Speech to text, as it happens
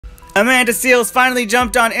Amanda Seales finally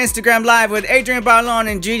jumped on Instagram Live with Adrienne Bailon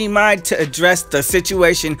and Jeannie Mai to address the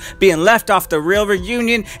situation being left off the Real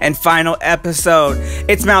reunion and final episode.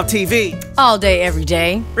 It's Mouthtv. All day, every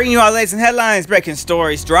day. Bringing you all the latest headlines, breaking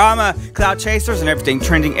stories, drama, cloud chasers, and everything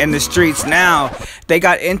trending in the streets. Now, they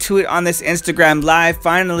got into it on this Instagram Live.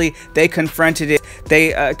 Finally, they confronted it.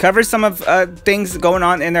 They covered some of things going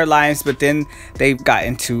on in their lives, but then they got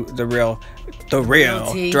into the real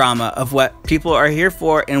drama of what people are here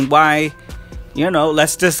for and why,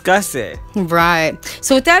 let's discuss it. Right.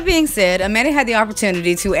 So with that being said, Amanda had the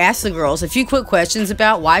opportunity to ask the girls a few quick questions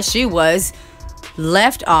about why she was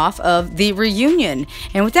left off of the reunion.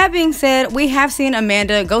 And with that being said, we have seen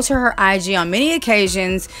Amanda go to her IG on many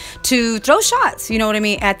occasions to throw shots,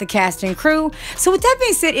 at the cast and crew. So with that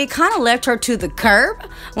being said, it kind of left her to the curb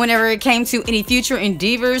whenever it came to any future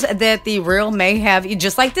endeavors that the Real may have,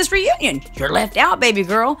 just like this reunion. You're left out, baby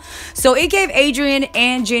girl. So it gave Adrienne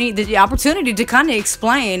and Jeannie the opportunity to kind of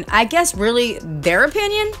explain, I guess, really their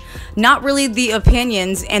opinion, not really the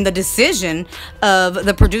opinions and the decision of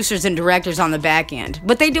the producers and directors on the back end.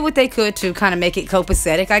 But they did what they could to kind of make it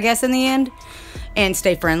copacetic, I guess, in the end, and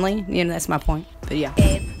stay friendly. That's my point. But yeah.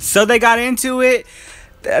 So they got into it.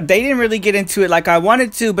 They didn't really get into it like I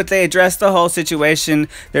wanted to, but they addressed the whole situation.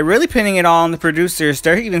 They're really pinning it all on the producers.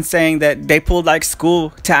 They're even saying that they pulled like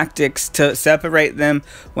school tactics to separate them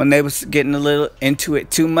when they was getting a little into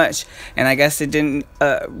it too much. And I guess it didn't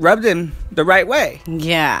rub them the right way.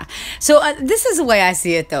 Yeah. So this is the way I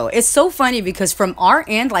see it, though. It's so funny because from our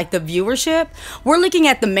end, like the viewership, we're looking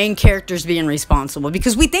at the main characters being responsible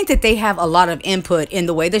because we think that they have a lot of input in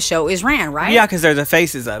the way the show is ran, right? Yeah, because they're the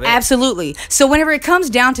faces of it. Absolutely. So whenever it comes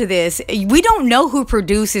down to this, we don't know who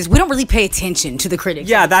produces. We don't really pay attention to the critics.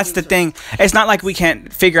 Yeah, that's the thing. It's not like we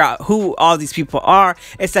can't figure out who all these people are.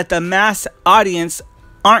 It's that the mass audience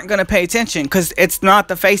aren't going to pay attention because it's not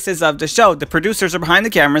the faces of the show. The producers are behind the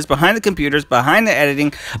cameras, behind the computers, behind the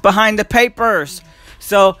editing, behind the papers.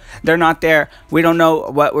 So they're not there. We don't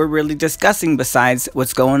know what we're really discussing besides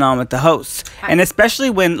what's going on with the hosts. And especially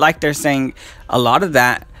when, like they're saying, a lot of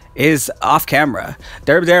that is off camera.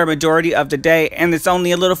 They're there a majority of the day, and it's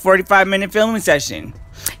only a little 45-minute filming session.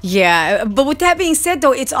 Yeah, but with that being said,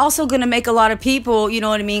 though, it's also going to make a lot of people,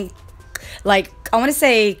 like, I want to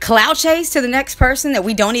say clout chase to the next person that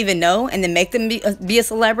we don't even know and then make them be a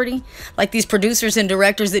celebrity. Like these producers and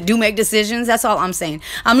directors that do make decisions. That's all I'm saying.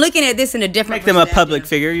 I'm looking at this in a different perspective. Make them a public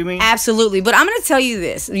figure, you mean? Absolutely. But I'm going to tell you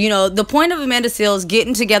this. The point of Amanda Seales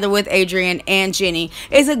getting together with Adrienne and Jeannie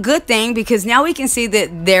is a good thing because now we can see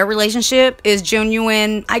that their relationship is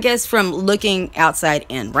genuine, I guess, from looking outside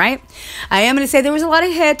in, right? I am going to say there was a lot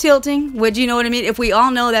of head tilting, which, you know what I mean? If we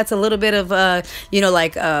all know that's a little bit of,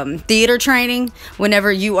 theater training.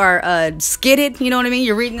 Whenever you are skidded, you know what I mean?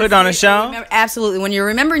 You're reading put on a show. Absolutely, when you're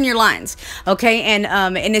remembering your lines, okay,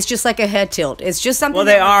 and it's just like a head tilt. It's just something. Well,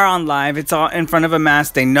 they are on live. It's all in front of a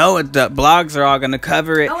mask. They know it. The blogs are all going to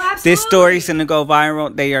cover it. Oh, absolutely. This story's going to go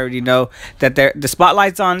viral. They already know that the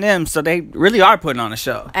spotlight's on them, so they really are putting on a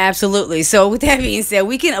show. Absolutely. So with that being said,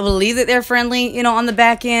 we can believe that they're friendly, on the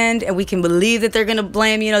back end, and we can believe that they're going to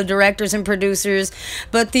blame, directors and producers.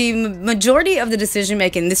 But the majority of the decision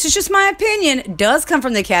making, this is just my opinion, does come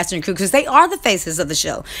from the cast and crew because they are the faces of the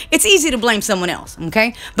show. It's easy to blame someone else,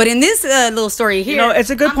 okay? But in this little story here, it's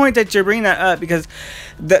a good point that you're bringing that up because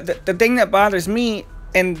the thing that bothers me,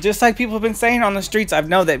 and just like people have been saying on the streets, I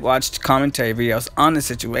know they've watched commentary videos on the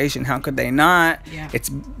situation. How could they not? Yeah. It's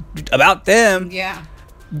about them. Yeah.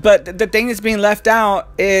 But the thing that's being left out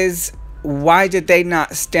is why did they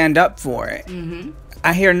not stand up for it? Mm-hmm.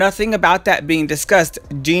 I hear nothing about that being discussed.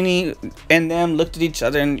 Jeannie and them looked at each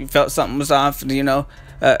other and you felt something was off.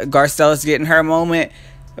 Garcella's getting her moment,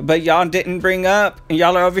 but y'all didn't bring up, and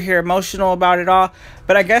y'all are over here emotional about it all.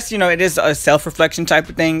 But I guess, it is a self-reflection type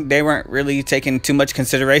of thing. They weren't really taking too much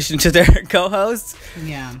consideration to their co-hosts.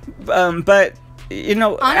 Yeah. But,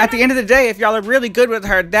 at the end of the day, if y'all are really good with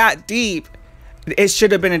her that deep, it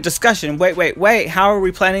should have been a discussion. Wait. How are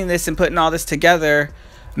we planning this and putting all this together?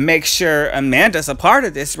 Make sure Amanda's a part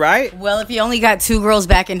of this, right? Well, if you only got two girls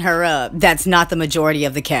backing her up, that's not the majority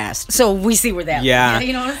of the cast. So we see where that was.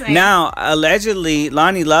 You know what I'm saying? Now, allegedly,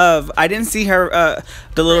 Lonnie Love, I didn't see her,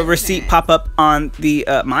 the little receipt pop up on the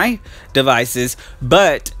my devices,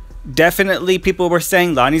 but definitely people were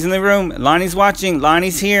saying Lonnie's in the room, Lonnie's watching,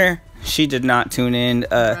 Lonnie's here. She did not tune in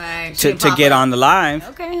to get on the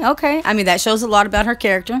live. Okay. I mean, that shows a lot about her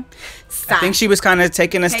character. I think she was kind of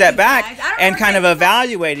taking a step back and kind of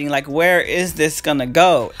evaluating, like, where is this going to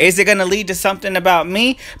go? Is it going to lead to something about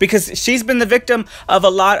me? Because she's been the victim of a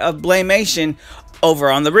lot of blamation over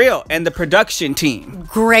on The Real and the production team.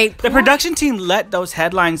 Great point. The production team let those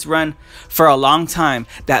headlines run for a long time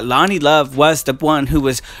that Lonnie Love was the one who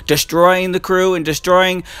was destroying the crew and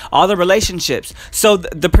destroying all the relationships. So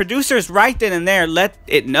the producers right then and there let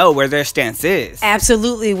it know where their stance is.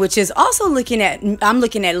 Absolutely, which is also I'm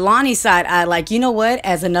looking at Lonnie's side. Like, you know what?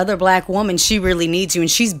 As another black woman, she really needs you,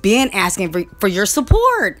 and she's been asking for your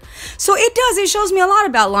support. So it shows me a lot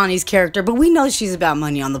about Lonnie's character, but we know she's about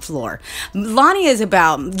money on the floor. Lonnie is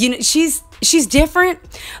about, she's different,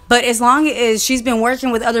 but as long as she's been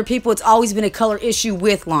working with other people, it's always been a color issue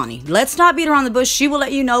with Lonnie. Let's not beat around the bush. She will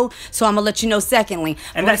let you know, so I'm gonna let you know secondly.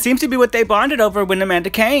 And that seems to be what they bonded over when Amanda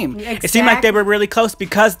came. Exactly. It seemed like they were really close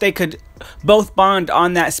because they could both bond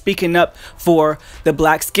on that, speaking up for the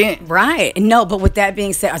black skin. Right. No, but with that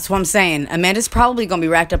being said, that's what I'm saying. Amanda's probably going to be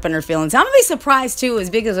wrapped up in her feelings. I'm going to be surprised, too,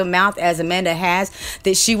 as big as a mouth as Amanda has,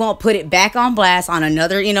 that she won't put it back on blast on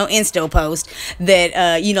another, Insta post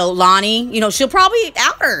that, Lonnie, she'll probably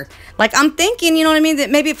out her. Like, I'm thinking, you know what I mean,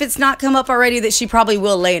 that maybe if it's not come up already, that she probably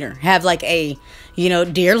will later have like a,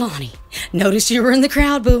 dear Lonnie, noticed you were in the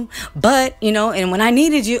crowd, boo. But, and when I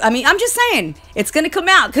needed you, I'm just saying, it's going to come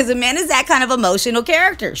out because Amanda's that kind of emotional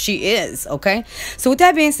character. She is, okay? So with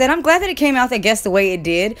that being said, I'm glad that it came out, I guess, the way it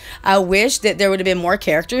did. I wish that there would have been more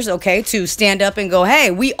characters, okay, to stand up and go,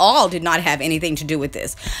 hey, we all did not have anything to do with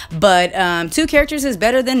this. But 2 characters is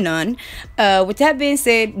better than none. With that being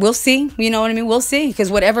said, we'll see. You know what I mean? We'll see.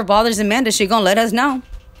 Because whatever bothers Amanda, she going to let us know.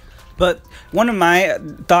 But one of my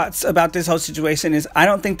thoughts about this whole situation is I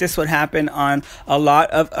don't think this would happen on a lot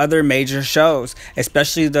of other major shows,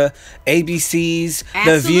 especially the ABCs, Absolutely.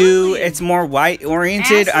 The View. It's more white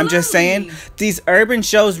oriented. Absolutely. I'm just saying these urban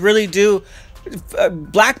shows really do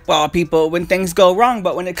blackball people when things go wrong.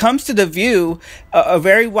 But when it comes to The View, a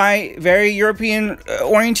very white, very European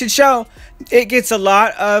oriented show, it gets a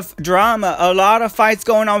lot of drama, a lot of fights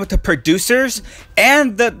going on with the producers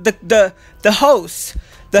and the hosts.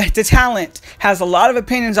 The talent has a lot of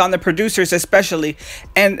opinions on the producers especially,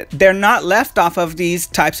 and they're not left off of these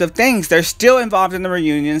types of things. They're still involved in the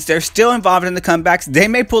reunions. They're still involved in the comebacks. They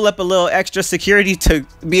may pull up a little extra security to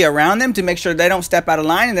be around them to make sure they don't step out of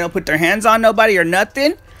line and they don't put their hands on nobody or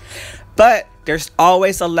nothing. But there's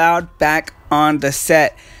always a loud back on the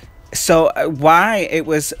set. So why it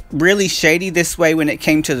was really shady this way when it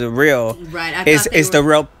came to The Real, right? Is the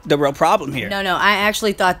real problem here. No, I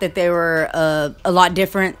actually thought that they were a lot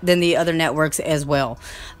different than the other networks as well.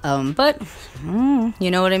 But you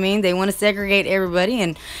know what I mean? They want to segregate everybody,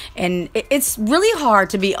 and it's really hard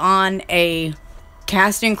to be on a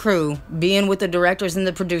cast and crew, being with the directors and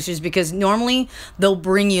the producers, because normally they'll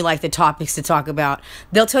bring you like the topics to talk about.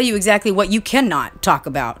 They'll tell you exactly what you cannot talk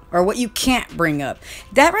about or what you can't bring up.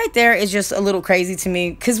 That right there is just a little crazy to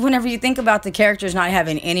me, because whenever you think about the characters not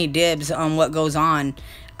having any dibs on what goes on,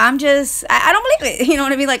 I don't believe it. You know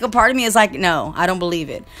what I mean? Like, a part of me is like, no, I don't believe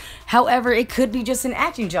it. However, it could be just an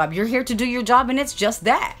acting job. You're here to do your job, and it's just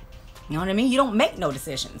that. You know what I mean? You don't make no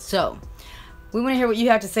decisions. So we want to hear what you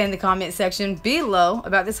have to say in the comment section below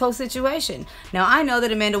about this whole situation. Now, I know that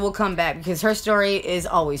Amanda will come back because her story is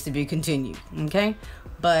always to be continued, okay?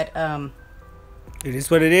 But it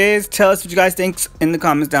is what it is. Tell us what you guys think in the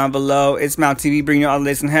comments down below. It's Mouthtv bringing you all the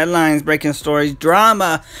latest headlines, breaking stories,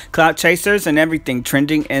 drama, clout chasers, and everything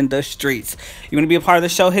trending in the streets. You want to be a part of the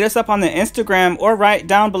show? Hit us up on the Instagram or right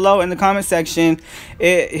down below in the comment section.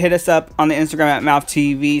 Hit us up on the Instagram at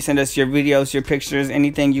Mouthtv. Send us your videos, your pictures,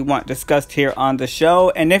 anything you want discussed here on the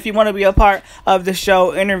show. And if you want to be a part of the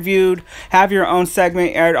show, interviewed, have your own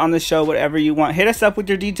segment aired on the show, whatever you want, hit us up with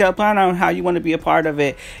your detailed plan on how you want to be a part of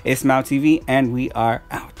it. It's Mouthtv, and we are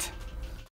out.